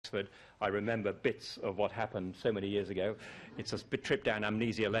Oxford, I remember bits of what happened so many years ago. It's a trip down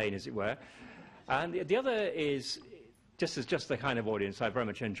amnesia lane, as it were. And the other is just the kind of audience I very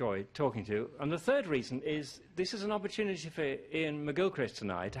much enjoy talking to. And the third reason is this is an opportunity for Ian McGilchrist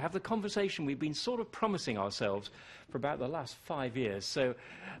and I to have the conversation we've been sort of promising ourselves for about the last 5 years. So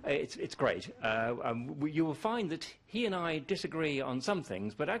it's great. You will find that he and I disagree on some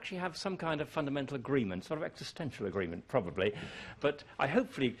things, but actually have some kind of fundamental agreement, sort of existential agreement, probably. But I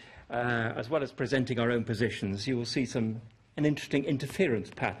hopefully, as well as presenting our own positions, you will see an interesting interference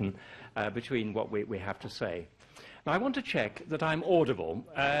pattern between what we have to say. Now, I want to check that I'm audible.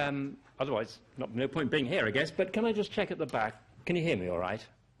 Otherwise, no point being here, I guess. But can I just check at the back? Can you hear me all right?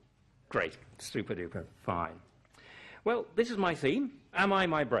 Great. Super duper. Fine. Well, this is my theme. Am I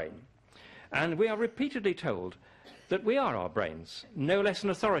my brain? And we are repeatedly told that we are our brains. No less an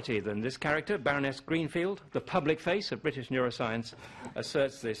authority than this character, Baroness Greenfield, the public face of British neuroscience,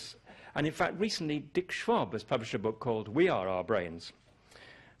 asserts this. And in fact, recently, Dick Schwab has published a book called We Are Our Brains.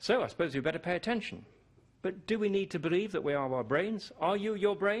 So I suppose we better pay attention. But do we need to believe that we are our brains? Are you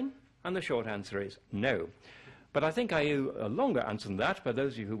your brain? And the short answer is no. But I think I owe a longer answer than that. For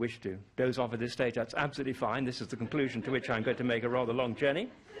those of you who wish to doze off at this stage, that's absolutely fine. This is the conclusion to which I'm going to make a rather long journey.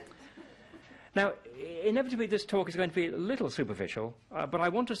 Now, inevitably this talk is going to be a little superficial, but I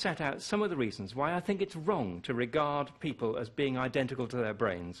want to set out some of the reasons why I think it's wrong to regard people as being identical to their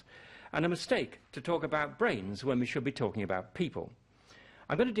brains, and a mistake to talk about brains when we should be talking about people.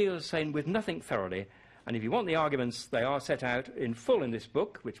 I'm going to deal, as saying, with nothing thoroughly. And if you want the arguments, they are set out in full in this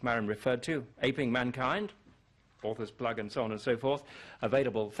book, which Maren referred to, Aping Mankind, author's plug and so on and so forth,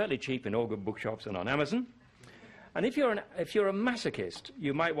 available fairly cheap in all good bookshops and on Amazon. And if you're a masochist,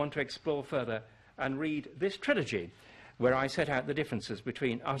 you might want to explore further and read this trilogy, where I set out the differences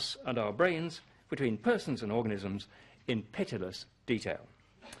between us and our brains, between persons and organisms, in pitiless detail.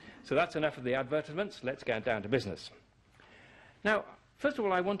 So that's enough of the advertisements. Let's get down to business. Now, first of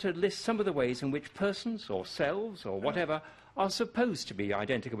all, I want to list some of the ways in which persons, or cells, or whatever, are supposed to be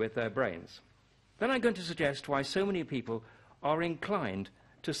identical with their brains. Then I'm going to suggest why so many people are inclined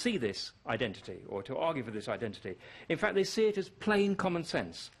to see this identity, or to argue for this identity. In fact, they see it as plain common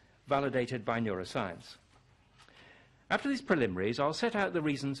sense, validated by neuroscience. After these preliminaries, I'll set out the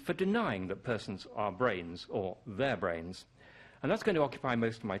reasons for denying that persons are brains, or their brains, and that's going to occupy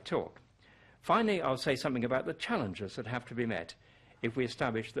most of my talk. Finally, I'll say something about the challenges that have to be met if we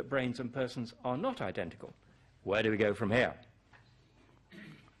establish that brains and persons are not identical. Where do we go from here?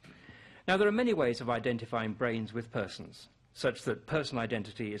 Now, there are many ways of identifying brains with persons, such that personal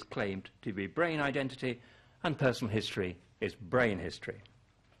identity is claimed to be brain identity and personal history is brain history.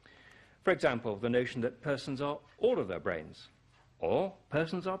 For example, the notion that persons are all of their brains, or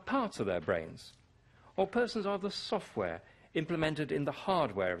persons are parts of their brains, or persons are the software implemented in the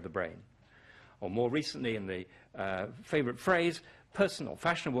hardware of the brain, or more recently in the favourite phrase, or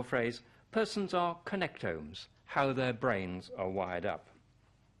fashionable phrase, persons are connectomes, how their brains are wired up.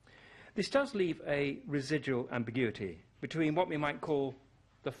 This does leave a residual ambiguity between what we might call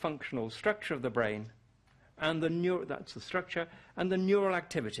the functional structure of the brain and that's the structure, and the neural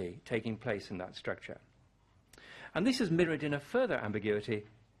activity taking place in that structure. And this is mirrored in a further ambiguity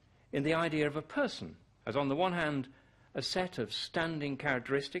in the idea of a person, as on the one hand, a set of standing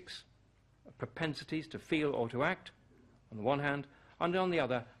characteristics, propensities to feel or to act, on the one hand, and on the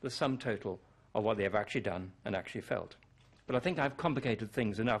other, the sum total of what they have actually done and actually felt. But I think I've complicated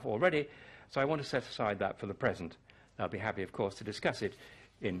things enough already, so I want to set aside that for the present. I'll be happy, of course, to discuss it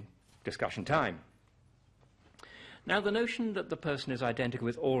in discussion time. Now, the notion that the person is identical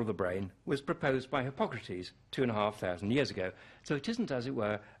with all of the brain was proposed by Hippocrates 2,500 years ago, so it isn't, as it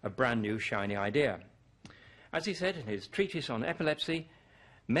were, a brand new shiny idea. As he said in his treatise on epilepsy,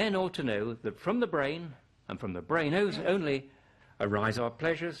 men ought to know that from the brain, and from the brain only, arise our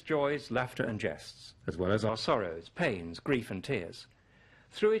pleasures, joys, laughter and jests, as well as our sorrows, pains, grief and tears.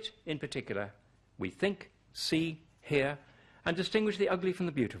 Through it, in particular, we think, see, hear, and distinguish the ugly from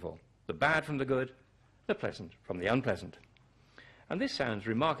the beautiful, the bad from the good, the pleasant from the unpleasant. And this sounds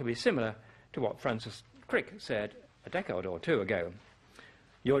remarkably similar to what Francis Crick said a decade or two ago.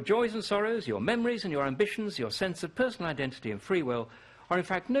 Your joys and sorrows, your memories and your ambitions, your sense of personal identity and free will are in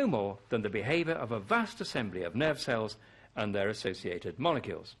fact no more than the behaviour of a vast assembly of nerve cells and their associated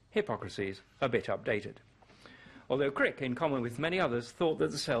molecules. Hippocrates a bit updated. Although Crick, in common with many others, thought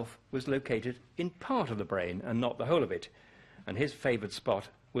that the self was located in part of the brain and not the whole of it, and his favoured spot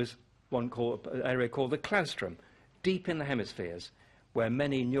was an area called the claustrum, deep in the hemispheres, where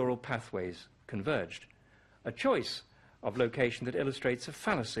many neural pathways converged, a choice of location that illustrates a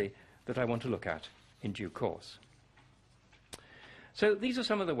fallacy that I want to look at in due course. So these are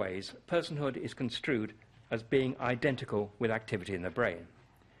some of the ways personhood is construed as being identical with activity in the brain.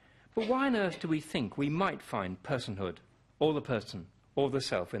 But why on earth do we think we might find personhood, or the person, or the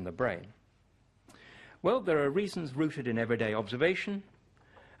self in the brain? Well, there are reasons rooted in everyday observation,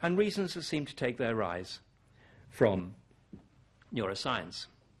 and reasons that seem to take their rise from neuroscience.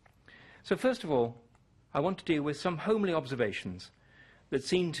 So first of all, I want to deal with some homely observations that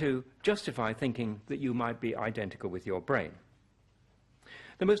seem to justify thinking that you might be identical with your brain.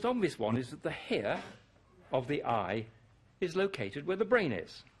 The most obvious one is that the hair of the eye is located where the brain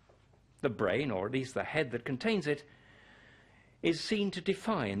is. The brain, or at least the head that contains it, is seen to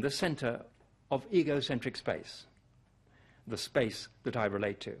define the center of egocentric space, the space that I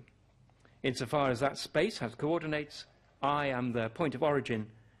relate to. Insofar as that space has coordinates, I am the point of origin,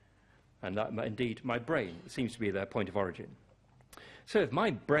 and that, indeed my brain seems to be their point of origin. So if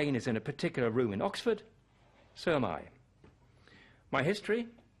my brain is in a particular room in Oxford, so am I. My history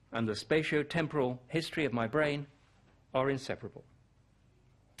and the spatio-temporal history of my brain are inseparable.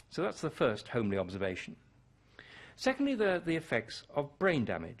 So that's the first homely observation. Secondly, the effects of brain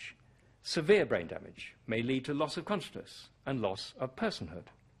damage. Severe brain damage may lead to loss of consciousness and loss of personhood.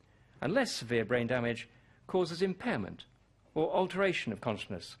 And less severe brain damage causes impairment or alteration of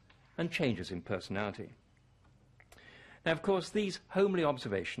consciousness and changes in personality. Now, of course, these homely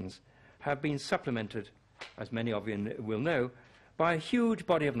observations have been supplemented, as many of you will know, by a huge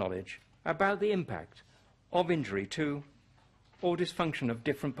body of knowledge about the impact of injury to or dysfunction of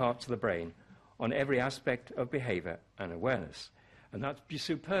different parts of the brain on every aspect of behavior and awareness. And that's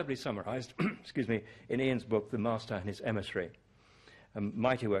superbly summarized excuse me, in Ian's book, The Master and His Emissary, a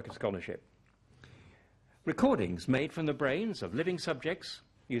mighty work of scholarship. Recordings made from the brains of living subjects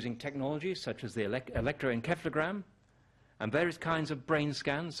using technologies such as the electroencephalogram and various kinds of brain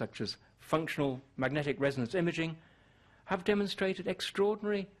scans such as functional magnetic resonance imaging have demonstrated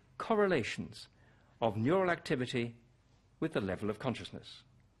extraordinary correlations of neural activity with the level of consciousness.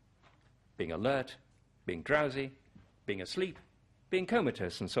 Being alert, being drowsy, being asleep, being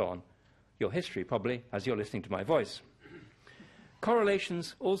comatose, and so on. Your history, probably, as you're listening to my voice.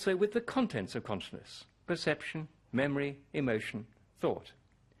 Correlations also with the contents of consciousness, perception, memory, emotion, thought.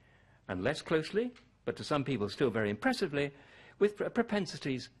 And less closely, but to some people still very impressively, with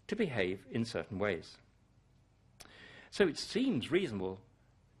propensities to behave in certain ways. So it seems reasonable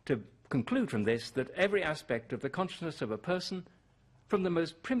to conclude from this that every aspect of the consciousness of a person, from the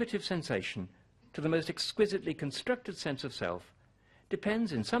most primitive sensation to the most exquisitely constructed sense of self,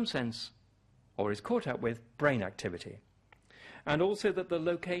 depends in some sense, or is caught up with, brain activity. And also that the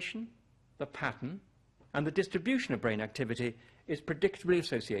location, the pattern, and the distribution of brain activity is predictably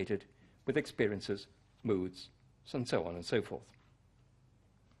associated with experiences, moods, and so on and so forth.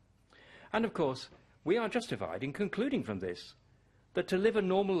 And of course, we are justified in concluding from this that to live a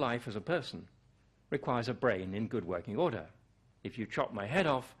normal life as a person requires a brain in good working order. If you chop my head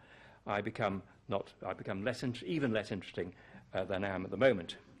off, I become even less interesting than I am at the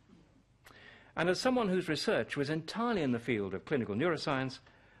moment. And as someone whose research was entirely in the field of clinical neuroscience,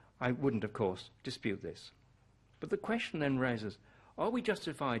 I wouldn't, of course, dispute this. But the question then rises, are we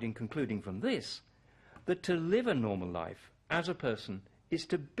justified in concluding from this that to live a normal life as a person is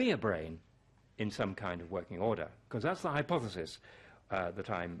to be a brain in some kind of working order? Because that's the hypothesis that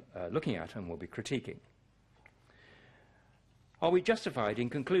I'm looking at and will be critiquing. Are we justified in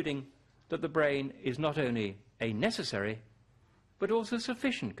concluding that the brain is not only a necessary, but also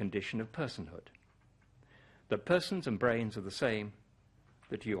sufficient condition of personhood? That persons and brains are the same,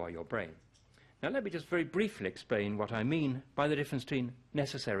 that you are your brain. Now let me just very briefly explain what I mean by the difference between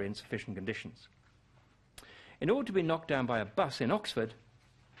necessary and sufficient conditions. In order to be knocked down by a bus in Oxford,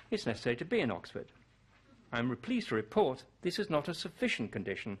 it's necessary to be in Oxford. I'm pleased to report this is not a sufficient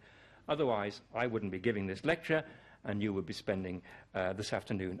condition, otherwise I wouldn't be giving this lecture and you would be spending this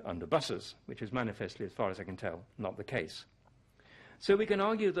afternoon under buses, which is manifestly, as far as I can tell, not the case. So we can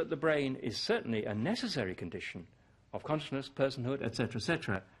argue that the brain is certainly a necessary condition of consciousness, personhood,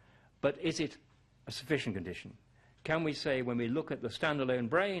 etc., but is it a sufficient condition? Can we say, when we look at the standalone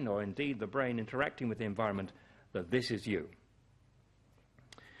brain, or indeed the brain interacting with the environment, that this is you?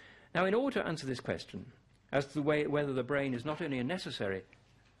 Now, in order to answer this question, as to whether the brain is not only a necessary,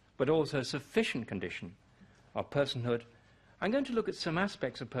 but also a sufficient condition of personhood, I'm going to look at some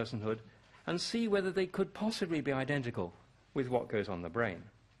aspects of personhood and see whether they could possibly be identical with what goes on in the brain.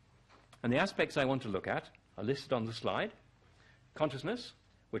 And the aspects I want to look at are listed on the slide. Consciousness,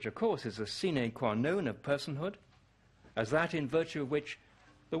 which of course is a sine qua non of personhood, as that in virtue of which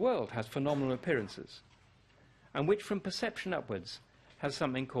the world has phenomenal appearances, and which from perception upwards has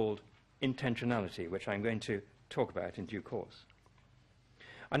something called intentionality, which I'm going to talk about in due course.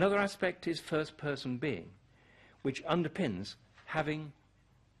 Another aspect is first-person being, which underpins having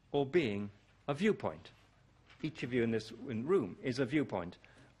or being a viewpoint. Each of you in this room is a viewpoint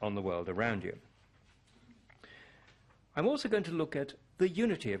on the world around you. I'm also going to look at the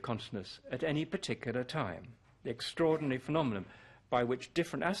unity of consciousness at any particular time, the extraordinary phenomenon by which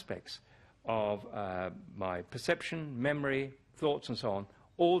different aspects of my perception, memory, thoughts and so on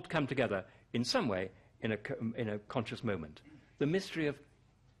all come together in some way in a conscious moment. The mystery of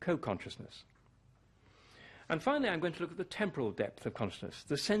co-consciousness. And finally, I'm going to look at the temporal depth of consciousness,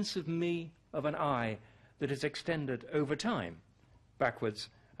 the sense of me, of an I, that is extended over time, backwards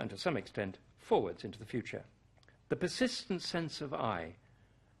and to some extent forwards into the future. The persistent sense of I,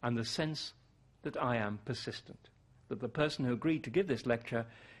 and the sense that I am persistent, that the person who agreed to give this lecture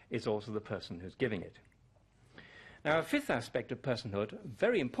is also the person who's giving it. Now, a fifth aspect of personhood,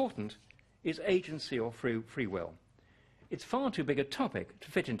 very important, is agency or free will. It's far too big a topic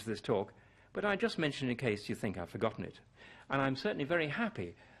to fit into this talk, but I just mention it in case you think I've forgotten it. And I'm certainly very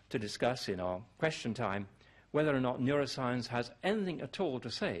happy to discuss in our question time whether or not neuroscience has anything at all to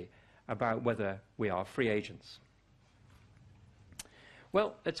say about whether we are free agents.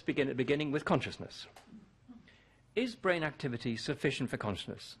 Well, let's begin at the beginning with consciousness. Is brain activity sufficient for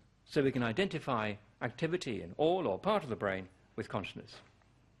consciousness, so we can identify activity in all or part of the brain with consciousness?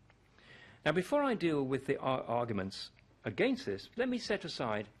 Now, before I deal with the arguments against this, let me set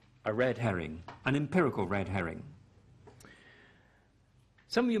aside a red herring, an empirical red herring.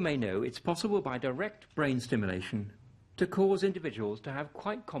 Some of you may know it's possible by direct brain stimulation to cause individuals to have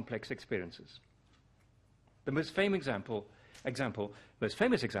quite complex experiences. The most famous example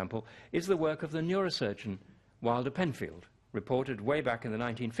is the work of the neurosurgeon Wilder Penfield, reported way back in the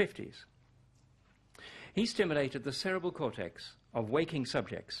 1950s. He stimulated the cerebral cortex of waking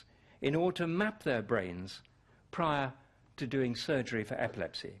subjects in order to map their brains prior to doing surgery for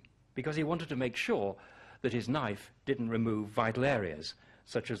epilepsy, because he wanted to make sure that his knife didn't remove vital areas,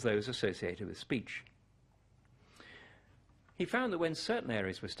 such as those associated with speech. He found that when certain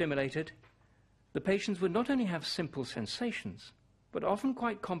areas were stimulated, the patients would not only have simple sensations, but often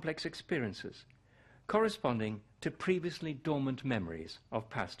quite complex experiences, corresponding to previously dormant memories of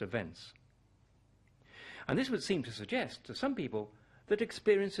past events. And this would seem to suggest to some people that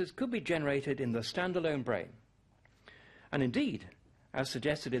experiences could be generated in the standalone brain. And indeed, as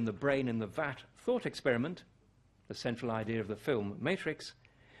suggested in the brain in the vat thought experiment, the central idea of the film Matrix,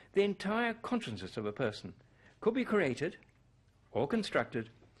 the entire consciousness of a person could be created or constructed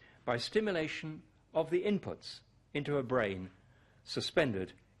by stimulation of the inputs into a brain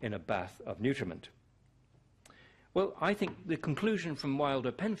suspended in a bath of nutriment. Well, I think the conclusion from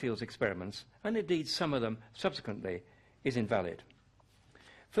Wilder Penfield's experiments, and indeed some of them subsequently, is invalid.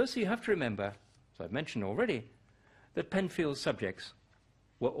 Firstly, you have to remember, as I've mentioned already, that Penfield's subjects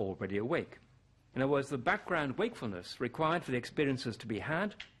were already awake. In other words, the background wakefulness required for the experiences to be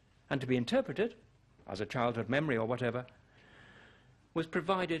had and to be interpreted, as a childhood memory or whatever, was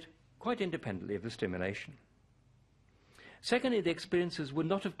provided quite independently of the stimulation. Secondly, the experiences would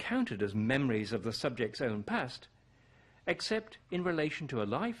not have counted as memories of the subject's own past, except in relation to a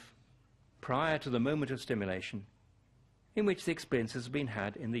life prior to the moment of stimulation, in which the experiences have been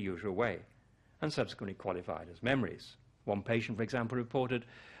had in the usual way, and subsequently qualified as memories. One patient, for example, reported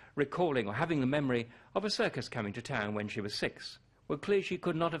recalling or having the memory of a circus coming to town when she was 6. Well, clearly she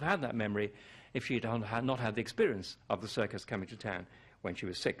could not have had that memory if she had not had the experience of the circus coming to town when she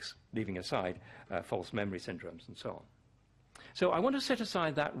was 6, leaving aside false memory syndromes and so on. So I want to set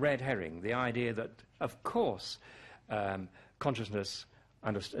aside that red herring, the idea that, of course, consciousness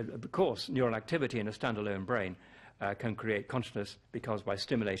and, of course, neural activity in a standalone brain can create consciousness, because by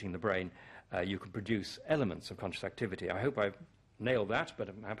stimulating the brain, you can produce elements of conscious activity. I hope I've nailed that, but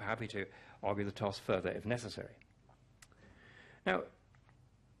I'm happy to argue the toss further if necessary. Now,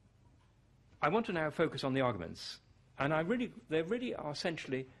 I want to now focus on the arguments, and they really are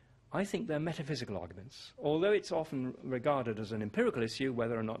essentially, I think they're metaphysical arguments. Although it's often regarded as an empirical issue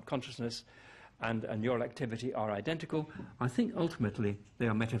whether or not consciousness and neural activity are identical, I think ultimately they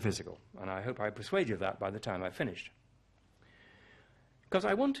are metaphysical, and I hope I persuade you of that by the time I've finished. Because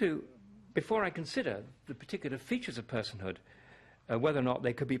I want to, before I consider the particular features of personhood, whether or not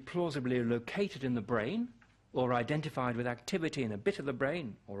they could be plausibly located in the brain or identified with activity in a bit of the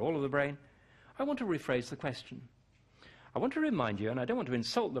brain or all of the brain, I want to rephrase the question. I want to remind you, and I don't want to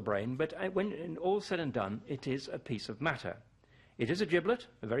insult the brain, but when all said and done, it is a piece of matter. It is a giblet,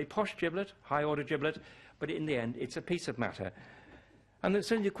 a very posh giblet, high-order giblet, but in the end, it's a piece of matter. And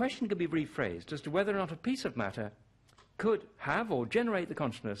so the question could be rephrased as to whether or not a piece of matter could have or generate the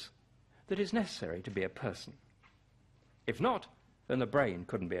consciousness that is necessary to be a person. If not, then the brain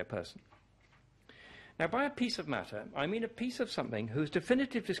couldn't be a person. Now, by a piece of matter, I mean a piece of something whose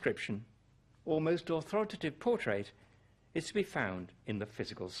definitive description, or most authoritative portrait, is to be found in the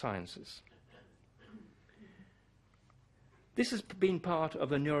physical sciences. This has been part of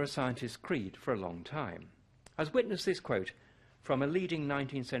the neuroscientist's creed for a long time, as witness this quote from a leading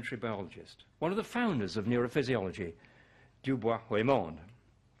 19th century biologist, one of the founders of neurophysiology, Raymond.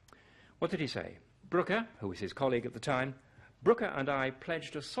 What did he say? Brooker, who was his colleague at the time, Brooker and I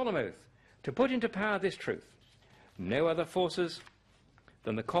pledged a solemn oath to put into power this truth: no other forces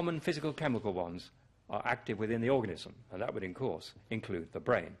than the common physical-chemical ones are active within the organism, and that would, of course, include the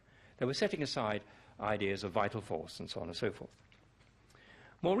brain. They were setting aside ideas of vital force and so on and so forth.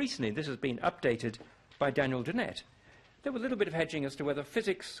 More recently, this has been updated by Daniel Dennett. There was a little bit of hedging as to whether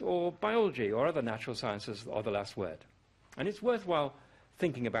physics or biology or other natural sciences are the last word. And it's worthwhile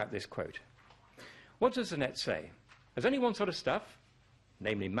thinking about this quote. What does Dennett say? There's only one sort of stuff,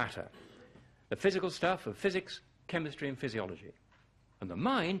 namely matter, the physical stuff of physics, chemistry and physiology. And the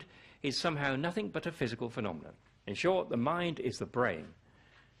mind is somehow nothing but a physical phenomenon. In short, the mind is the brain.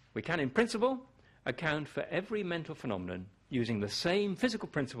 We can, in principle, account for every mental phenomenon using the same physical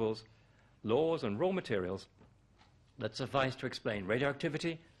principles, laws and raw materials that suffice to explain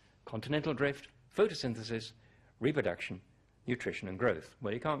radioactivity, continental drift, photosynthesis, reproduction, nutrition and growth.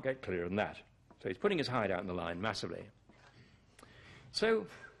 Well, you can't get clearer than that. So he's putting his hide out in the line massively. So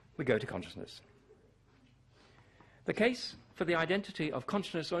we go to consciousness. The case for the identity of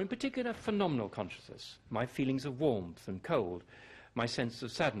consciousness, or in particular phenomenal consciousness, my feelings of warmth and cold, my sense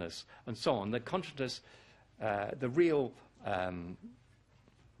of sadness, and so on, the consciousness, the real, you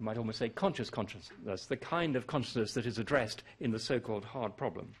might almost say conscious consciousness, the kind of consciousness that is addressed in the so-called hard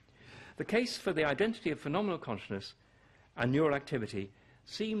problem. The case for the identity of phenomenal consciousness and neural activity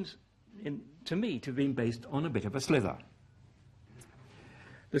seems, to me, to have been based on a bit of a slither.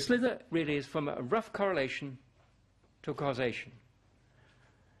 The slither really is from a rough correlation to causation,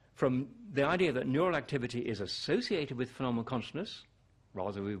 from the idea that neural activity is associated with phenomenal consciousness,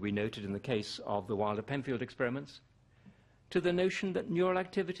 rather we noted in the case of the Wilder-Penfield experiments, to the notion that neural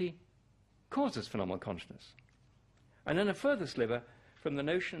activity causes phenomenal consciousness. And then a further sliver from the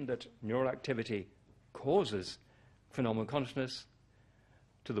notion that neural activity causes phenomenal consciousness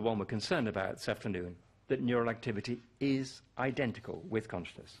to the one we're concerned about this afternoon, that neural activity is identical with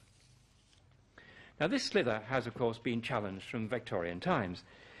consciousness. Now, this slither has, of course, been challenged from Victorian times.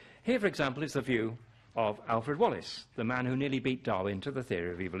 Here, for example, is the view of Alfred Wallace, the man who nearly beat Darwin to the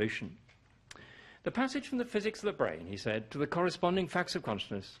theory of evolution. The passage from the physics of the brain, he said, to the corresponding facts of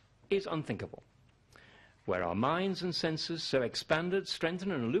consciousness is unthinkable. Were our minds and senses so expanded,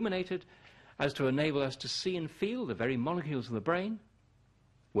 strengthened and illuminated as to enable us to see and feel the very molecules of the brain,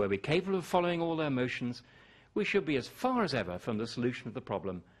 were we capable of following all their motions, we should be as far as ever from the solution of the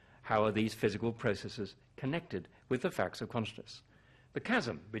problem: how are these physical processes connected with the facts of consciousness? The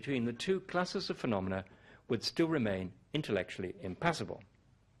chasm between the two classes of phenomena would still remain intellectually impassable.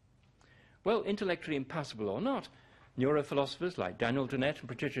 Well, intellectually impassable or not, neurophilosophers like Daniel Dennett and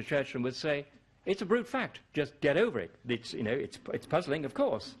Patricia Churchland would say, it's a brute fact, just get over it. It's puzzling, of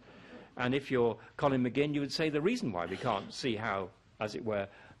course. And if you're Colin McGinn, you would say the reason why we can't see how, as it were,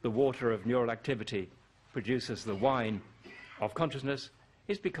 the water of neural activity produces the wine of consciousness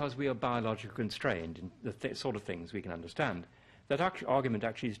is because we are biologically constrained in the sort of things we can understand. That argument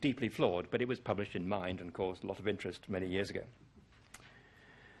actually is deeply flawed, but it was published in Mind and caused a lot of interest many years ago.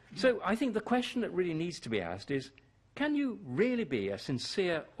 So I think the question that really needs to be asked is, can you really be a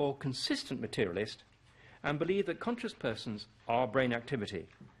sincere or consistent materialist and believe that conscious persons are brain activity?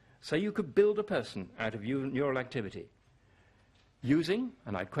 So you could build a person out of neural activity, using,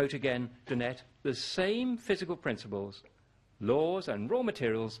 and I quote again Dennett, the same physical principles, laws and raw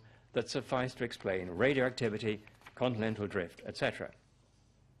materials that suffice to explain radioactivity, continental drift, etc.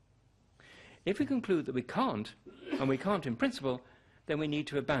 If we conclude that we can't, and we can't in principle, then we need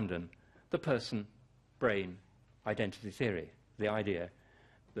to abandon the person-brain identity theory, the idea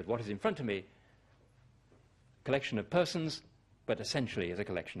that what is in front of me, a collection of persons, but essentially is a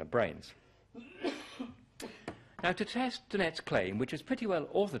collection of brains. Now, to test Dennett's claim, which is pretty well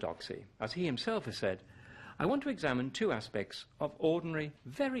orthodoxy, as he himself has said, I want to examine two aspects of ordinary,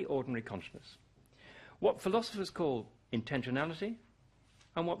 very ordinary consciousness. What philosophers call intentionality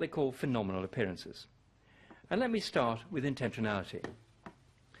and what they call phenomenal appearances. And let me start with intentionality.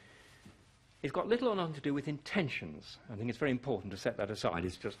 It's got little or nothing to do with intentions. I think it's very important to set that aside.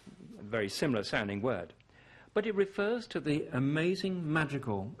 It's just a very similar sounding word. But it refers to the amazing,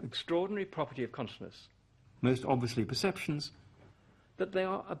 magical, extraordinary property of consciousness, most obviously perceptions, that they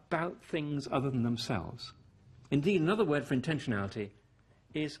are about things other than themselves. Indeed, another word for intentionality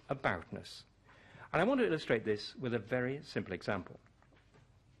is aboutness. And I want to illustrate this with a very simple example.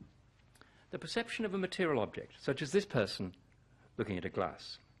 The perception of a material object, such as this person looking at a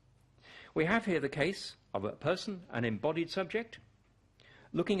glass. We have here the case of a person, an embodied subject,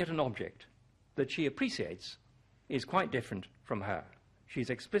 looking at an object that she appreciates is quite different from her. She's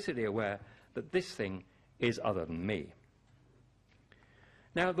explicitly aware that this thing is other than me.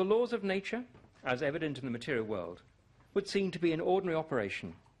 Now, the laws of nature, as evident in the material world, would seem to be in ordinary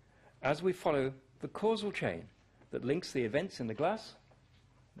operation as we follow the causal chain that links the events in the glass.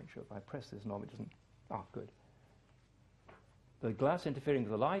 Make sure if I press this knob it doesn't... Ah, good. The glass interfering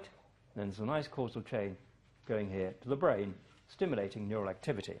with the light, and then there's a nice causal chain going here to the brain, stimulating neural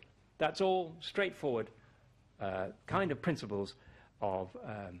activity. That's all straightforward kind of principles of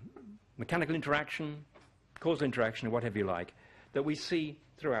mechanical interaction, causal interaction, or whatever you like, that we see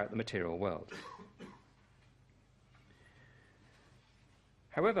throughout the material world.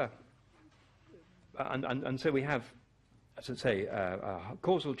 However, and so we have, as I say, a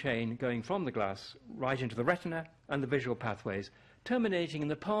causal chain going from the glass right into the retina and the visual pathways, terminating in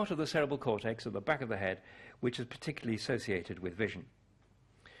the part of the cerebral cortex at the back of the head which is particularly associated with vision.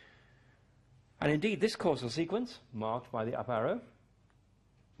 And indeed, this causal sequence, marked by the up arrow,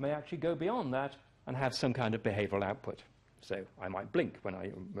 may actually go beyond that and have some kind of behavioral output. So I might blink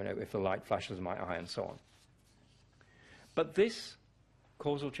if the light flashes in my eye and so on. But this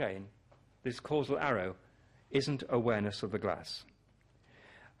causal chain, this causal arrow, isn't awareness of the glass.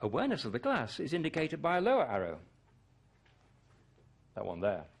 Awareness of the glass is indicated by a lower arrow. That one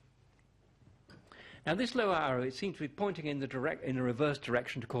there. Now this lower arrow, it seems to be pointing in a reverse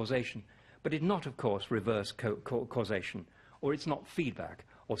direction to causation, but it's not, of course, reverse causation, or it's not feedback,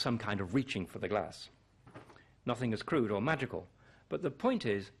 or some kind of reaching for the glass. Nothing as crude or magical, but the point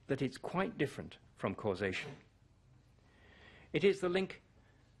is that it's quite different from causation. It is the link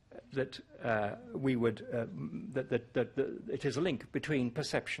that it is a link between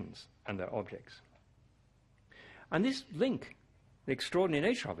perceptions and their objects. And this link, the extraordinary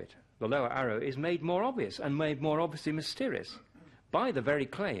nature of it, the lower arrow, is made more obvious and made more obviously mysterious by the very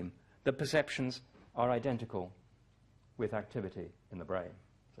claim that perceptions are identical with activity in the brain.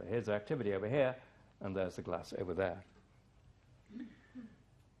 So here's the activity over here, and there's the glass over there.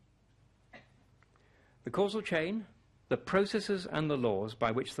 The causal chain, the processes and the laws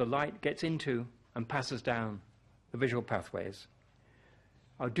by which the light gets into and passes down the visual pathways,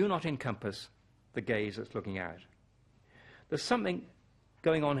 do not encompass the gaze that's looking out. There's something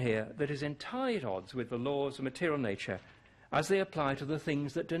going on here that is entirely at odds with the laws of material nature as they apply to the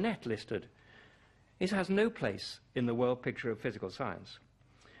things that Dennett listed. It has no place in the world picture of physical science.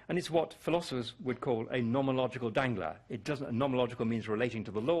 And it's what philosophers would call a nomological dangler. It doesn't, nomological means relating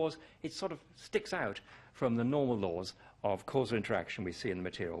to the laws. It sort of sticks out from the normal laws of causal interaction we see in the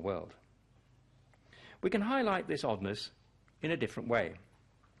material world. We can highlight this oddness in a different way.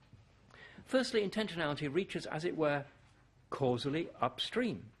 Firstly, intentionality reaches, as it were, causally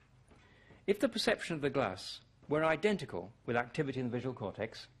upstream. If the perception of the glass were identical with activity in the visual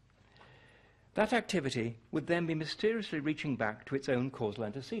cortex, that activity would then be mysteriously reaching back to its own causal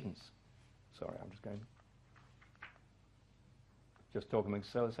antecedents. Sorry, I'm just talking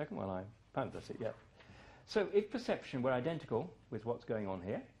amongst yourselves a second while I pound this. Yeah. So if perception were identical with what's going on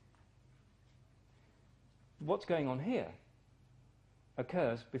here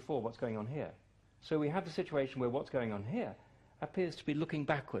occurs before what's going on here. So we have the situation where what's going on here appears to be looking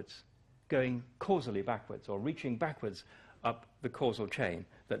backwards, going causally backwards, or reaching backwards up the causal chain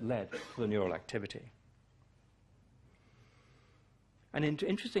that led to the neural activity. And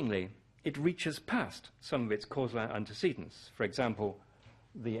interestingly, it reaches past some of its causal antecedents. For example,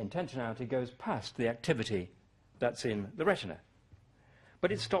 the intentionality goes past the activity that's in the retina.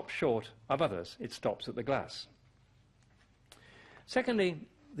 But it stops short of others. It stops at the glass. Secondly,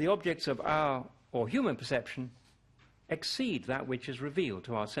 the objects of our or human perception exceed that which is revealed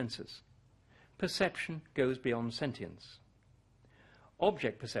to our senses. Perception goes beyond sentience.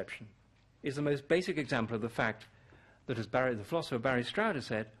 Object perception is the most basic example of the fact that, as the philosopher Barry Stroud has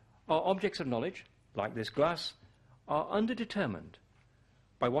said, our objects of knowledge, like this glass, are underdetermined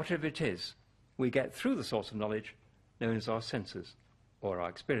by whatever it is we get through the source of knowledge known as our senses or our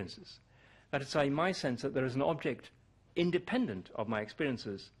experiences. That is to say, my sense that there is an object independent of my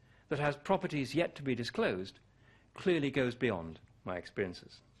experiences that has properties yet to be disclosed clearly goes beyond my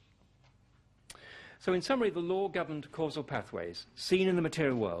experiences. So in summary, the law-governed causal pathways seen in the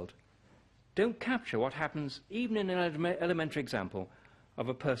material world don't capture what happens even in an elementary example of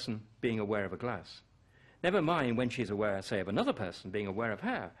a person being aware of a glass. Never mind when she's aware, say, of another person being aware of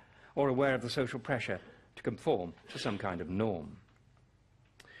her, or aware of the social pressure to conform to some kind of norm.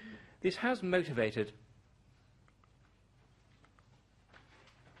 This has motivated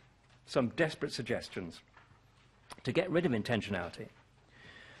some desperate suggestions to get rid of intentionality,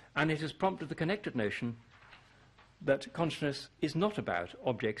 and it has prompted the connected notion that consciousness is not about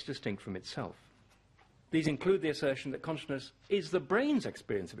objects distinct from itself. These include the assertion that consciousness is the brain's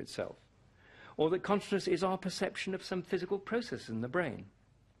experience of itself, or that consciousness is our perception of some physical process in the brain.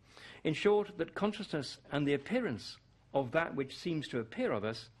 In short, that consciousness and the appearance of that which seems to appear of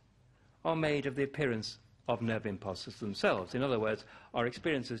us are made of the appearance of nerve impulses themselves. In other words, our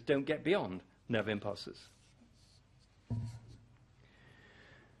experiences don't get beyond nerve impulses.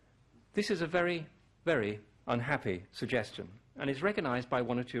 This is a very, very unhappy suggestion, and is recognized by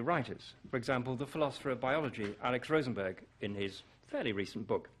one or two writers. For example, the philosopher of biology, Alex Rosenberg, in his fairly recent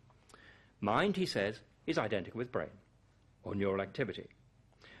book. Mind, he says, is identical with brain, or neural activity.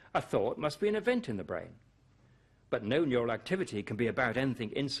 A thought must be an event in the brain, but no neural activity can be about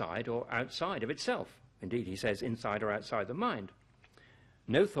anything inside or outside of itself. Indeed, he says, inside or outside the mind.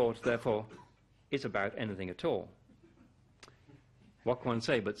 No thought, therefore, is about anything at all. What can one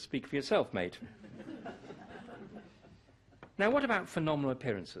say but speak for yourself, mate? Now, what about phenomenal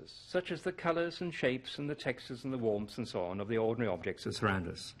appearances, such as the colours and shapes and the textures and the warmths and so on of the ordinary objects that surround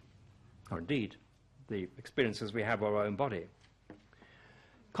us? Or indeed, the experiences we have of our own body.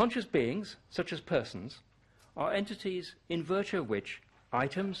 Conscious beings, such as persons, are entities in virtue of which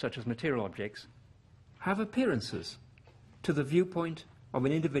items, such as material objects, have appearances to the viewpoint of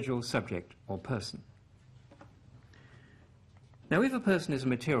an individual subject or person. Now, if a person is a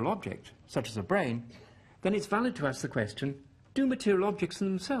material object, such as a brain, then it's valid to ask the question, do material objects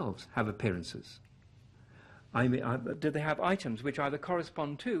themselves have appearances? Do they have items which either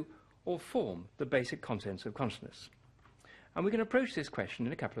correspond to or form the basic contents of consciousness? And we can approach this question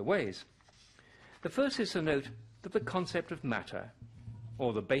in a couple of ways. The first is to note that the concept of matter,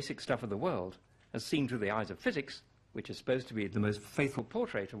 or the basic stuff of the world, as seen through the eyes of physics, which is supposed to be the most faithful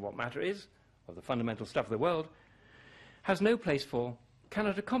portrait of what matter is, of the fundamental stuff of the world, has no place for,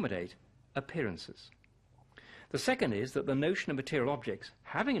 cannot accommodate, appearances. The second is that the notion of material objects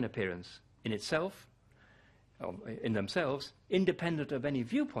having an appearance in itself, in themselves, independent of any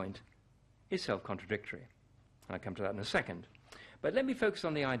viewpoint, is self-contradictory. I'll come to that in a second. But let me focus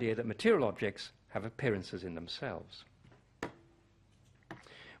on the idea that material objects have appearances in themselves.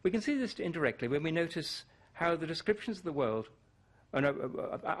 We can see this indirectly when we notice how the descriptions of the world,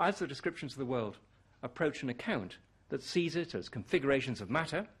 as the descriptions of the world approach an account that sees it as configurations of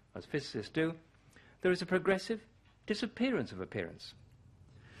matter, as physicists do, there is a progressive disappearance of appearance.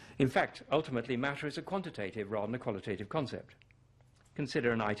 In fact, ultimately, matter is a quantitative rather than a qualitative concept.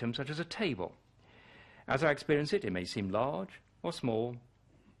 Consider an item such as a table. As I experience it, it may seem large or small,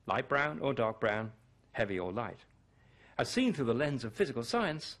 light brown or dark brown, heavy or light. As seen through the lens of physical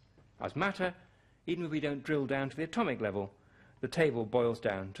science, as matter, even if we don't drill down to the atomic level, the table boils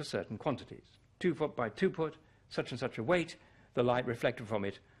down to certain quantities. 2 foot by 2 foot, such and such a weight, the light reflected from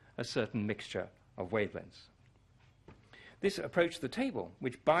it, a certain mixture of wavelengths. This approach to the table,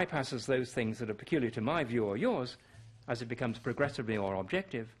 which bypasses those things that are peculiar to my view or yours, as it becomes progressively more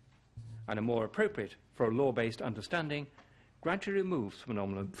objective and are more appropriate for a law-based understanding, gradually removes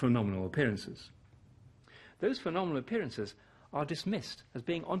phenomenal appearances. Those phenomenal appearances are dismissed as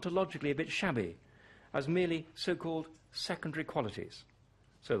being ontologically a bit shabby, as merely so-called secondary qualities.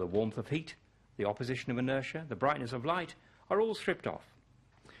 So the warmth of heat, the opposition of inertia, the brightness of light are all stripped off.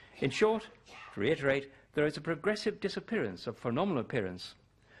 In short, to reiterate, there is a progressive disappearance of phenomenal appearance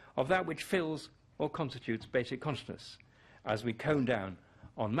of that which fills or constitutes basic consciousness, as we cone down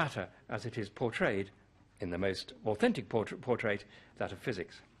on matter as it is portrayed in the most authentic portrait, that of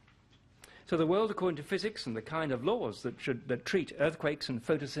physics. So the world, according to physics and the kind of laws that treat earthquakes and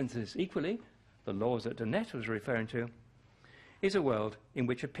photosynthesis equally, the laws that Dennett was referring to, is a world in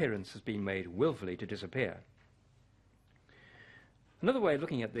which appearance has been made willfully to disappear. Another way of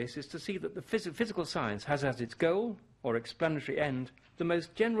looking at this is to see that the physical science has as its goal, or explanatory end, the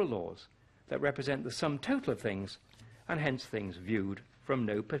most general laws that represent the sum total of things, and hence things viewed from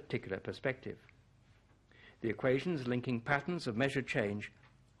no particular perspective. The equations linking patterns of measured change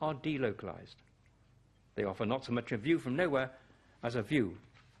are delocalized. They offer not so much a view from nowhere as a view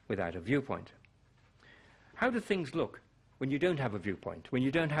without a viewpoint. How do things look when you don't have a viewpoint, when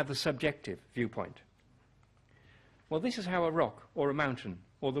you don't have the subjective viewpoint? Well, this is how a rock or a mountain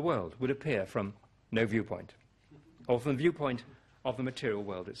or the world would appear from no viewpoint, or from the viewpoint of the material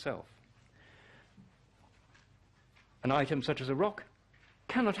world itself. An item such as a rock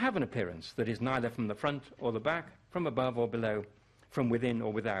cannot have an appearance that is neither from the front or the back, from above or below, from within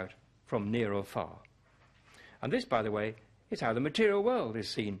or without, from near or far. And this, by the way, is how the material world is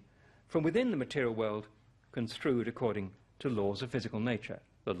seen, from within the material world, construed according to laws of physical nature,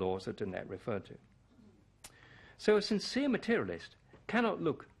 the laws that Dennett referred to. So a sincere materialist cannot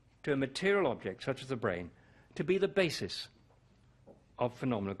look to a material object, such as the brain, to be the basis of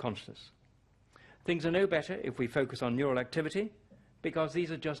phenomenal consciousness. Things are no better if we focus on neural activity, because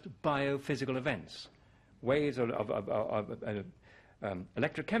these are just biophysical events, waves of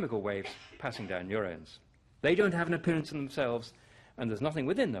electrochemical waves passing down neurons. They don't have an appearance in themselves, and there's nothing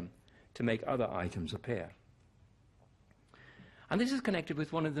within them to make other items appear. And this is connected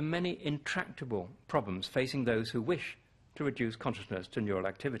with one of the many intractable problems facing those who wish to reduce consciousness to neural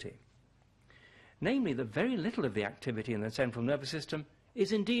activity. Namely, that very little of the activity in the central nervous system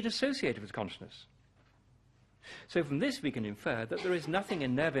is indeed associated with consciousness. So from this we can infer that there is nothing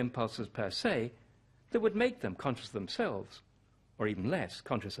in nerve impulses per se that would make them conscious of themselves, or even less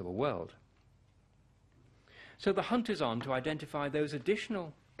conscious of a world. So the hunt is on to identify those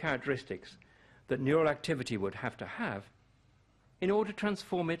additional characteristics that neural activity would have to have in order to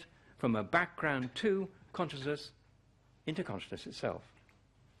transform it from a background to consciousness into consciousness itself.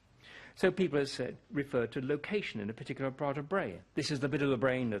 So people have referred to location in a particular part of brain. This is the bit of the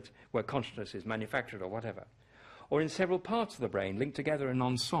brain where consciousness is manufactured or whatever. Or in several parts of the brain linked together in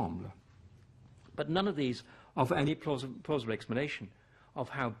ensemble. But none of these offer any plausible explanation of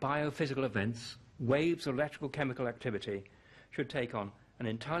how biophysical events, waves of electrical chemical activity, should take on an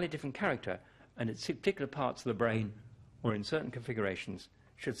entirely different character, and in particular parts of the brain or in certain configurations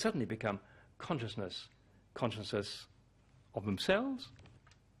should suddenly become consciousness of themselves,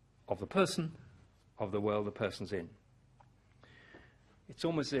 of the person, of the world the person's in. It's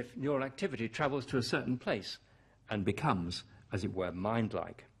almost as if neural activity travels to a certain place and becomes, as it were,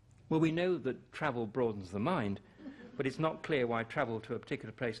 mind-like. Well, we know that travel broadens the mind, but it's not clear why travel to a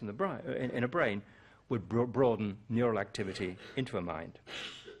particular place in a brain would broaden neural activity into a mind.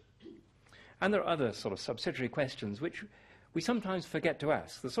 And there are other sort of subsidiary questions which we sometimes forget to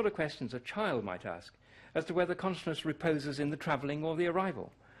ask, the sort of questions a child might ask as to whether consciousness reposes in the travelling or the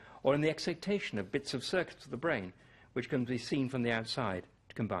arrival, or in the excitation of bits of circuits of the brain which can be seen from the outside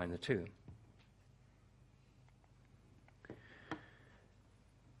to combine the two.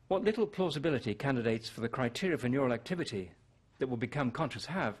 What little plausibility candidates for the criteria for neural activity that will become conscious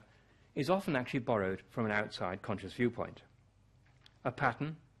have is often actually borrowed from an outside conscious viewpoint. A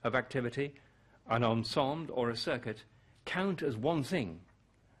pattern of activity, an ensemble or a circuit count as one thing,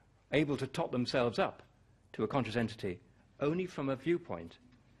 able to top themselves up to a conscious entity only from a viewpoint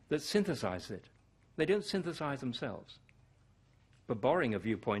that synthesizes it. They don't synthesize themselves. But borrowing a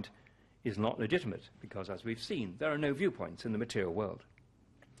viewpoint is not legitimate because, as we've seen, there are no viewpoints in the material world.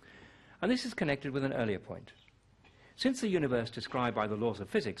 And this is connected with an earlier point. Since the universe described by the laws of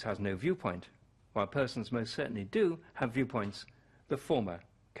physics has no viewpoint, while persons most certainly do have viewpoints, the former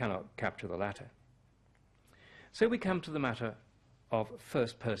cannot capture the latter. So we come to the matter of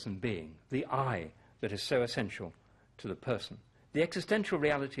first-person being, the I that is so essential to the person. The existential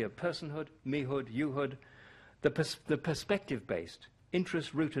reality of personhood, mehood, youhood, the perspective-based,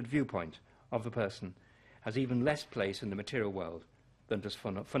 interest-rooted viewpoint of the person has even less place in the material world than just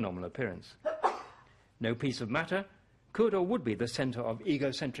phenomenal appearance. No piece of matter could or would be the centre of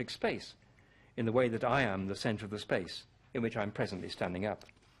egocentric space in the way that I am the centre of the space in which I'm presently standing up.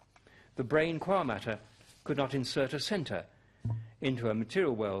 The brain qua matter could not insert a centre into a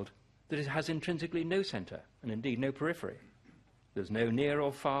material world that has intrinsically no centre and indeed no periphery. There's no near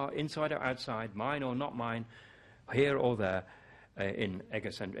or far, inside or outside, mine or not mine, here or there in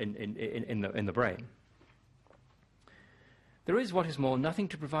the brain. There is, what is more, nothing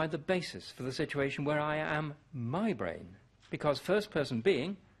to provide the basis for the situation where I am my brain, because first-person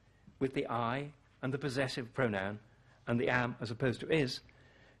being, with the I and the possessive pronoun and the am as opposed to is,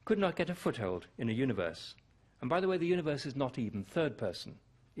 could not get a foothold in a universe. And by the way, the universe is not even third person.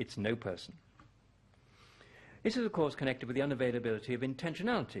 It's no person. This is, of course, connected with the unavailability of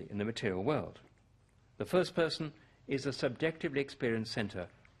intentionality in the material world. The first person is the subjectively experienced centre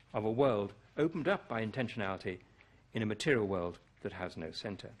of a world opened up by intentionality in a material world that has no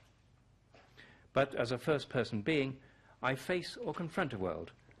centre. But as a first-person being, I face or confront a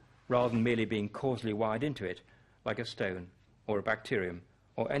world, rather than merely being causally wired into it, like a stone or a bacterium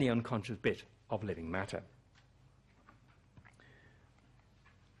or any unconscious bit of living matter.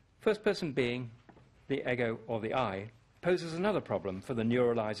 First-person being, the ego or the I, poses another problem for the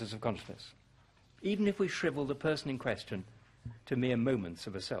neuralizers of consciousness, even if we shrivel the person in question to mere moments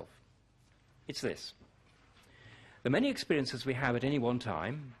of a self. It's this. The many experiences we have at any one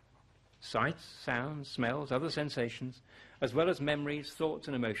time, sights, sounds, smells, other sensations, as well as memories, thoughts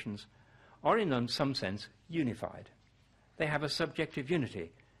and emotions, are in some sense unified. They have a subjective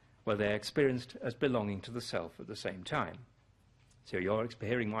unity where they are experienced as belonging to the self at the same time. So you're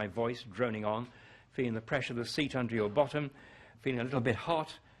hearing my voice droning on, feeling the pressure of the seat under your bottom, feeling a little bit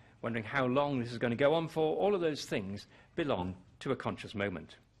hot, wondering how long this is going to go on for. All of those things belong to a conscious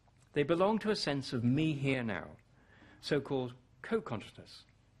moment. They belong to a sense of me here now, so-called co-consciousness,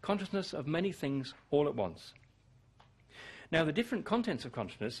 consciousness of many things all at once. Now, the different contents of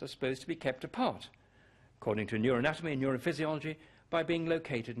consciousness are supposed to be kept apart, according to neuroanatomy and neurophysiology, by being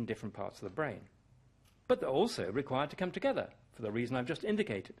located in different parts of the brain. But they're also required to come together, for the reason I've just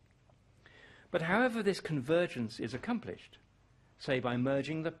indicated. But however this convergence is accomplished, say by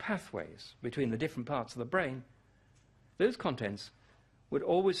merging the pathways between the different parts of the brain, those contents would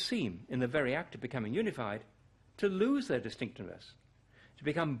always seem, in the very act of becoming unified, to lose their distinctiveness, to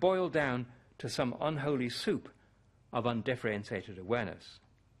become boiled down to some unholy soup of undifferentiated awareness.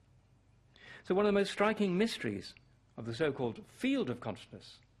 So one of the most striking mysteries of the so-called field of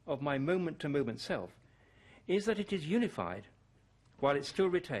consciousness, of my moment-to-moment self, is that it is unified while it still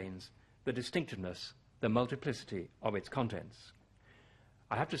retains the distinctiveness, the multiplicity of its contents.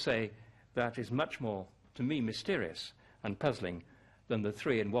 I have to say that is much more, to me, mysterious and puzzling than the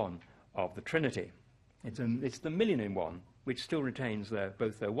three-in-one of the Trinity. It's the million-in-one which still retains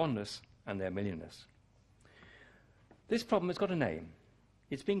both their oneness and their millionness. This problem has got a name.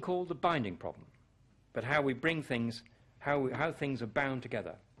 It's been called the binding problem, but how we bring things, how things are bound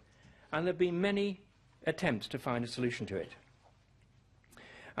together. And there have been many attempts to find a solution to it.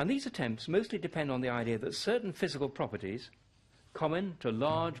 And these attempts mostly depend on the idea that certain physical properties, common to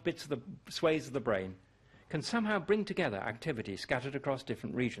large bits of the swathes of the brain, can somehow bring together activity scattered across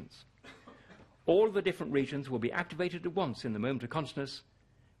different regions. All of the different regions will be activated at once in the moment of consciousness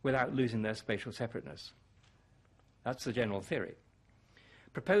without losing their spatial separateness. That's the general theory.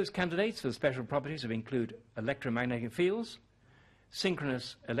 Proposed candidates for the special properties have include electromagnetic fields,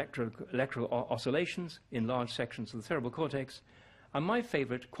 synchronous electrical oscillations in large sections of the cerebral cortex, and my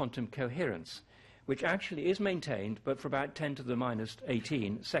favorite, quantum coherence, which actually is maintained but for about 10 to the minus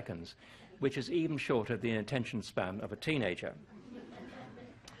 18 seconds, which is even shorter than the attention span of a teenager.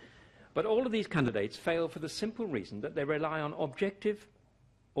 But all of these candidates fail for the simple reason that they rely on objective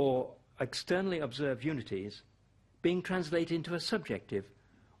or externally observed unities being translated into a subjective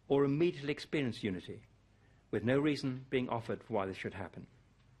or immediately experienced unity, with no reason being offered for why this should happen.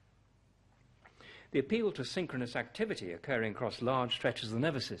 The appeal to synchronous activity occurring across large stretches of the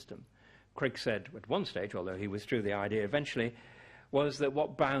nervous system, Crick said at one stage, although he withdrew the idea eventually, was that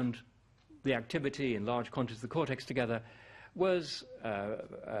what bound the activity in large quantities of the cortex together was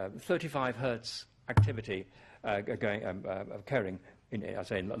 35 hertz activity occurring in, I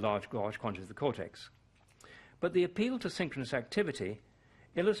say, in large quantities of the cortex. But the appeal to synchronous activity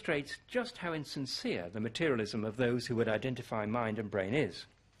illustrates just how insincere the materialism of those who would identify mind and brain is,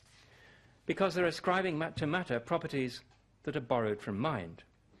 because they're ascribing to matter properties that are borrowed from mind.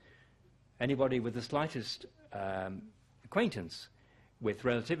 Anybody with the slightest acquaintance with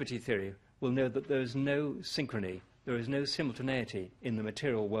relativity theory will know that there is no synchrony, there is no simultaneity in the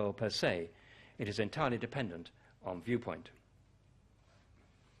material world per se. It is entirely dependent on viewpoint.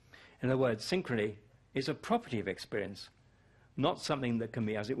 In other words, synchrony is a property of experience, not something that can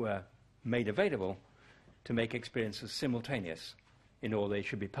be, as it were, made available to make experiences simultaneous in order they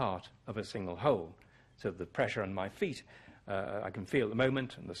should be part of a single whole. So the pressure on my feet I can feel at the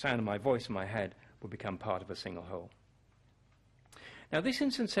moment, and the sound of my voice in my head will become part of a single whole. Now, this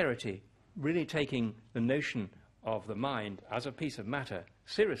insincerity, really taking the notion of the mind as a piece of matter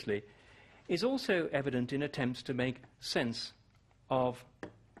seriously, is also evident in attempts to make sense of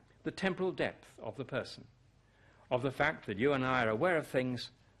the temporal depth of the person, of the fact that you and I are aware of things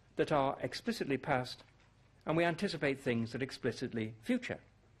that are explicitly past, and we anticipate things that are explicitly future.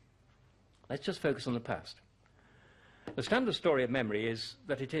 Let's just focus on the past. The standard story of memory is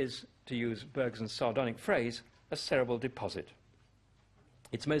that it is, to use Bergson's sardonic phrase, a cerebral deposit.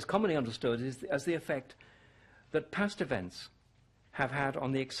 It's most commonly understood as the effect that past events have had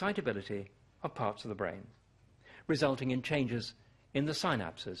on the excitability of parts of the brain, resulting in changes in the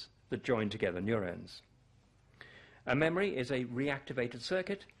synapses that join together neurons. A memory is a reactivated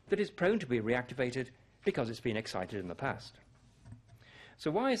circuit that is prone to be reactivated because it's been excited in the past.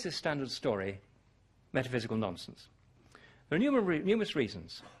 So why is this standard story metaphysical nonsense? There are numerous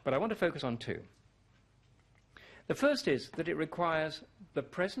reasons, but I want to focus on two. The first is that it requires the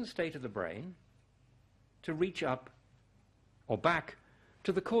present state of the brain to reach up or back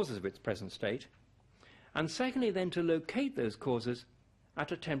to the causes of its present state, and secondly then to locate those causes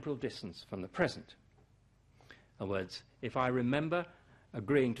at a temporal distance from the present. In other words, if I remember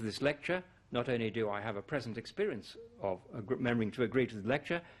agreeing to this lecture Not only do I have a present experience of remembering to agree to the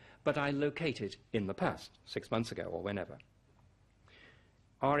lecture, but I locate it in the past, 6 months ago or whenever.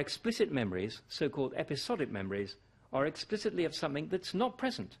 Our explicit memories, so-called episodic memories, are explicitly of something that's not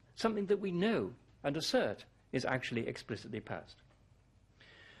present, something that we know and assert is actually explicitly past.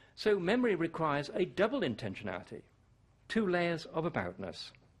 So memory requires a double intentionality, 2 layers of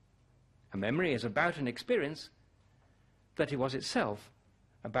aboutness. A memory is about an experience that it was itself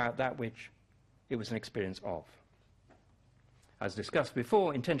about that which it was an experience of. As discussed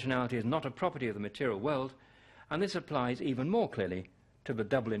before, intentionality is not a property of the material world, and this applies even more clearly to the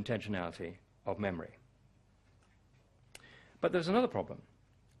double intentionality of memory. But there's another problem,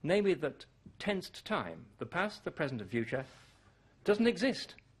 namely that tensed time, the past, the present and future, doesn't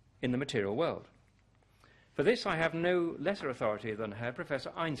exist in the material world. For this I have no lesser authority than Herr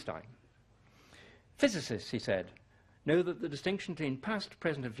Professor Einstein. Physicists, he said, know that the distinction between past,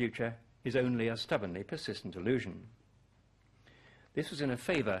 present and future is only a stubbornly persistent illusion. This was in a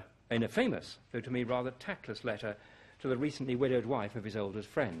famous, though to me rather tactless letter to the recently widowed wife of his oldest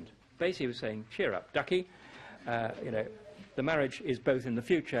friend. Basically he was saying, cheer up, ducky, the marriage is both in the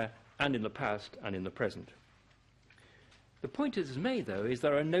future and in the past and in the present. The point that is made, though, is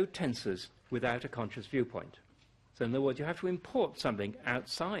there are no tensors without a conscious viewpoint. So in other words, you have to import something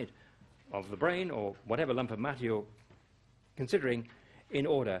outside of the brain or whatever lump of matter you're considering in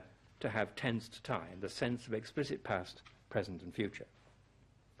order to have tensed time, the sense of explicit past, present and future.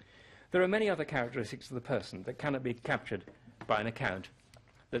 There are many other characteristics of the person that cannot be captured by an account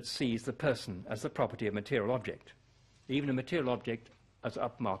that sees the person as the property of a material object, even a material object as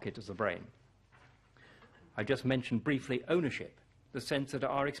upmarket as the brain. I just mentioned briefly ownership, the sense that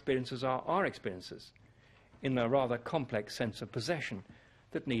our experiences are our experiences, in a rather complex sense of possession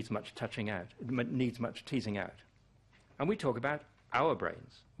that needs much touching out, needs much teasing out. And we talk about our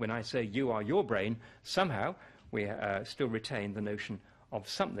brains. When I say you are your brain, somehow we still retain the notion of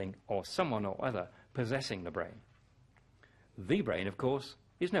something or someone or other possessing the brain. The brain, of course,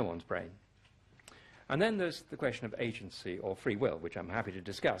 is no one's brain. And then there's the question of agency or free will, which I'm happy to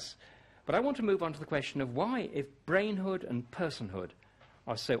discuss. But I want to move on to the question of why, if brainhood and personhood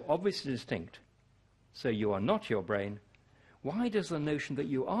are so obviously distinct, so you are not your brain, why does the notion that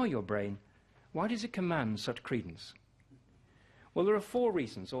you are your brain, why does it command such credence? Well, there are 4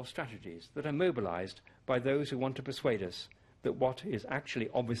 reasons or strategies that are mobilized by those who want to persuade us that what is actually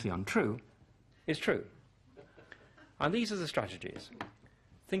obviously untrue is true. And these are the strategies: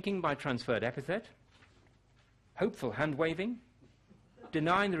 thinking by transferred epithet, hopeful hand-waving,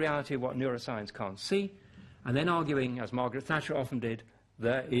 denying the reality of what neuroscience can't see, and then arguing, as Margaret Thatcher often did,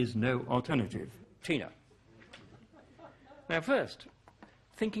 there is no alternative. Tina. Now first,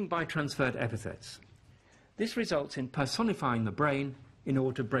 thinking by transferred epithets. This results in personifying the brain in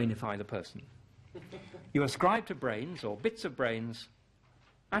order to brainify the person. You ascribe to brains, or bits of brains,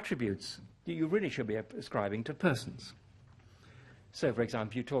 attributes that you really should be ascribing to persons. So, for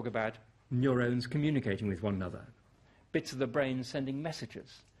example, you talk about neurons communicating with one another, bits of the brain sending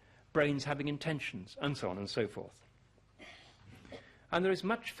messages, brains having intentions, and so on and so forth. And there is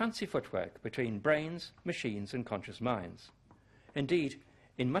much fancy footwork between brains, machines, and conscious minds. Indeed,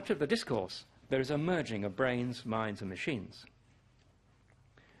 in much of the discourse, there is a merging of brains, minds, and machines.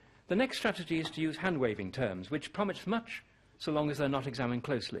 The next strategy is to use hand-waving terms, which promise much so long as they're not examined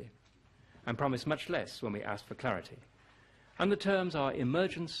closely, and promise much less when we ask for clarity. And the terms are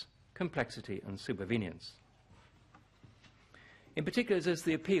emergence, complexity, and supervenience. In particular, there's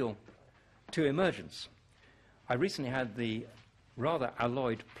the appeal to emergence. I recently had the rather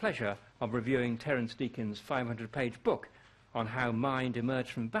alloyed pleasure of reviewing Terence Deakin's 500-page book on how mind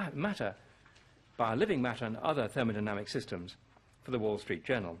emerged from matter, by living matter and other thermodynamic systems, for the Wall Street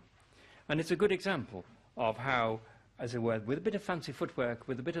Journal. And it's a good example of how, as it were, with a bit of fancy footwork,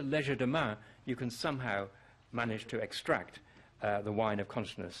 with a bit of legerdemain, you can somehow manage to extract the wine of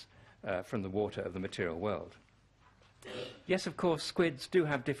consciousness from the water of the material world. Yes, of course, squids do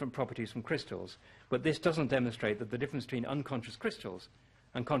have different properties from crystals, but this doesn't demonstrate that the difference between unconscious crystals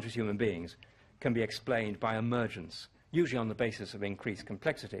and conscious human beings can be explained by emergence, usually on the basis of increased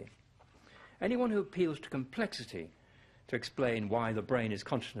complexity. Anyone who appeals to complexity to explain why the brain is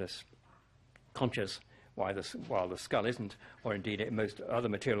conscious, while the skull isn't, or indeed most other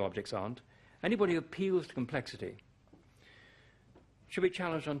material objects aren't, anybody who appeals to complexity should be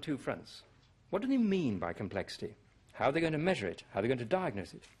challenged on 2 fronts. What do they mean by complexity? How are they going to measure it? How are they going to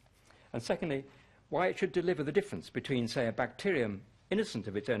diagnose it? And secondly, why it should deliver the difference between, say, a bacterium innocent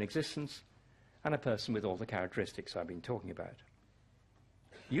of its own existence and a person with all the characteristics I've been talking about.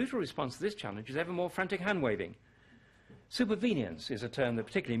 The usual response to this challenge is ever more frantic hand-waving. Supervenience is a term that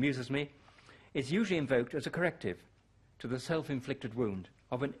particularly amuses me, is usually invoked as a corrective to the self-inflicted wound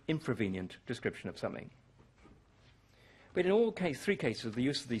of an infravenient description of something. But in all three cases of the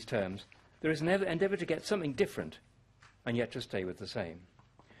use of these terms, there is an endeavour to get something different and yet to stay with the same.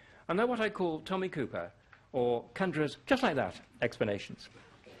 And they're what I call Tommy Cooper, or conjurers just like that explanations.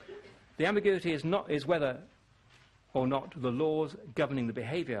 The ambiguity is whether or not the laws governing the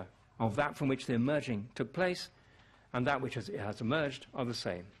behaviour of that from which the emerging took place and that which has emerged are the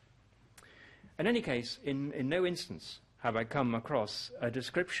same. In any case, in no instance have I come across a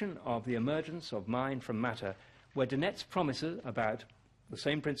description of the emergence of mind from matter where Dennett's promises about the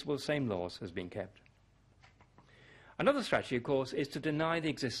same principles, same laws has been kept. Another strategy, of course, is to deny the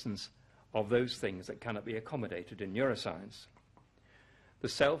existence of those things that cannot be accommodated in neuroscience. The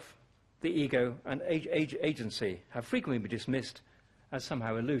self, the ego, and agency have frequently been dismissed as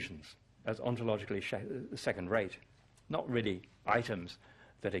somehow illusions, as ontologically second-rate, not really items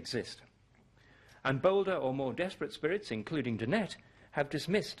that exist. And bolder or more desperate spirits, including Dennett, have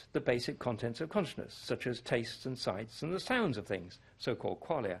dismissed the basic contents of consciousness, such as tastes and sights and the sounds of things, so-called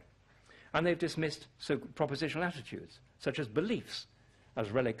qualia. And they've dismissed propositional attitudes, such as beliefs,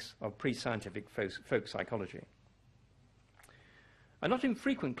 as relics of pre-scientific folk psychology. A not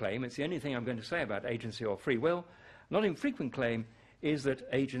infrequent claim, it's the only thing I'm going to say about agency or free will, a not infrequent claim is that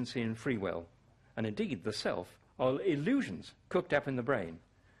agency and free will, and indeed the self, are illusions cooked up in the brain.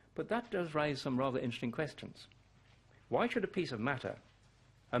 But that does raise some rather interesting questions. Why should a piece of matter,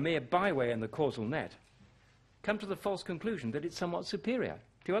 a mere byway in the causal net, come to the false conclusion that it's somewhat superior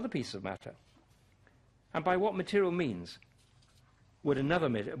to other pieces of matter? And by what material means would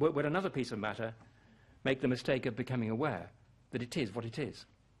another piece of matter make the mistake of becoming aware that it is what it is?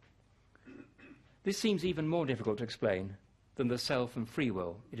 This seems even more difficult to explain than the self and free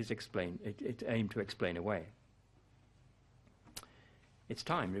will it aimed to explain away. It's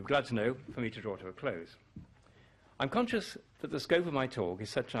time, you're glad to know, for me to draw to a close. I'm conscious that the scope of my talk is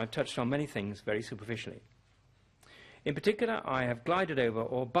such that I've touched on many things very superficially. In particular, I have glided over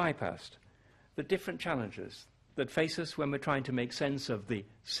or bypassed the different challenges that face us when we're trying to make sense of the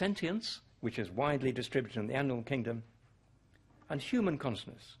sentience, which is widely distributed in the animal kingdom, and human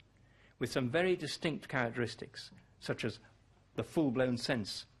consciousness, with some very distinct characteristics, such as the full-blown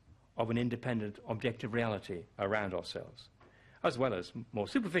sense of an independent, objective reality around ourselves, as well as more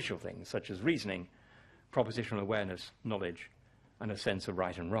superficial things, such as reasoning, propositional awareness, knowledge, and a sense of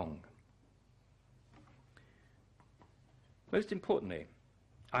right and wrong. Most importantly,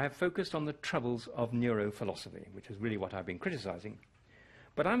 I have focused on the troubles of neurophilosophy, which is really what I've been criticizing.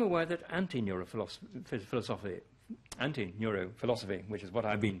 But I'm aware that anti-neurophilosophy, which is what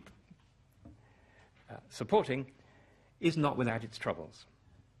I've been supporting, is not without its troubles.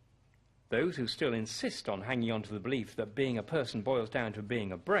 Those who still insist on hanging on to the belief that being a person boils down to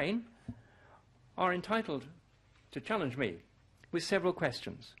being a brain are entitled to challenge me with several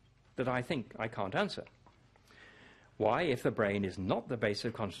questions that I think I can't answer. Why, if the brain is not the base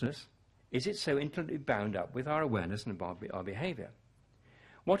of consciousness, is it so intimately bound up with our awareness and our behavior?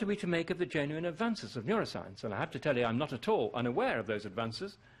 What are we to make of the genuine advances of neuroscience? And I have to tell you, I'm not at all unaware of those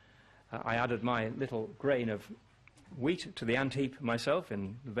advances. I added my little grain of wheat to the ant heap myself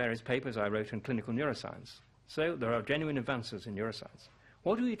in the various papers I wrote in clinical neuroscience. So there are genuine advances in neuroscience.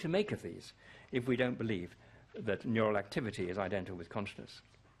 What are we to make of these if we don't believe that neural activity is identical with consciousness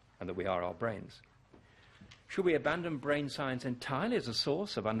and that we are our brains? Should we abandon brain science entirely as a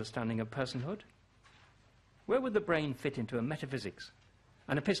source of understanding of personhood? Where would the brain fit into a metaphysics,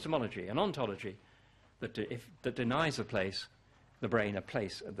 an epistemology, an ontology that denies the brain a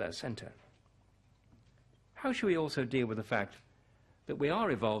place at their centre? How should we also deal with the fact that we are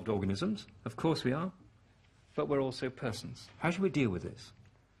evolved organisms? Of course we are, but we're also persons. How should we deal with this?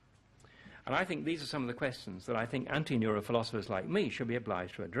 And I think these are some of the questions that I think anti-neurophilosophers like me should be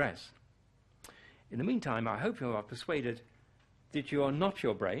obliged to address. In the meantime, I hope you are persuaded that you are not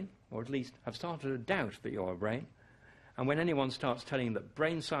your brain, or at least have started to doubt that you're a brain. And when anyone starts telling you that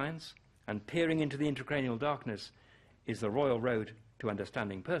brain science and peering into the intracranial darkness is the royal road to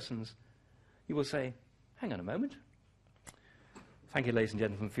understanding persons, you will say, hang on a moment. Thank you, ladies and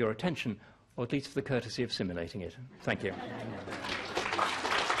gentlemen, for your attention, or at least for the courtesy of simulating it. Thank you.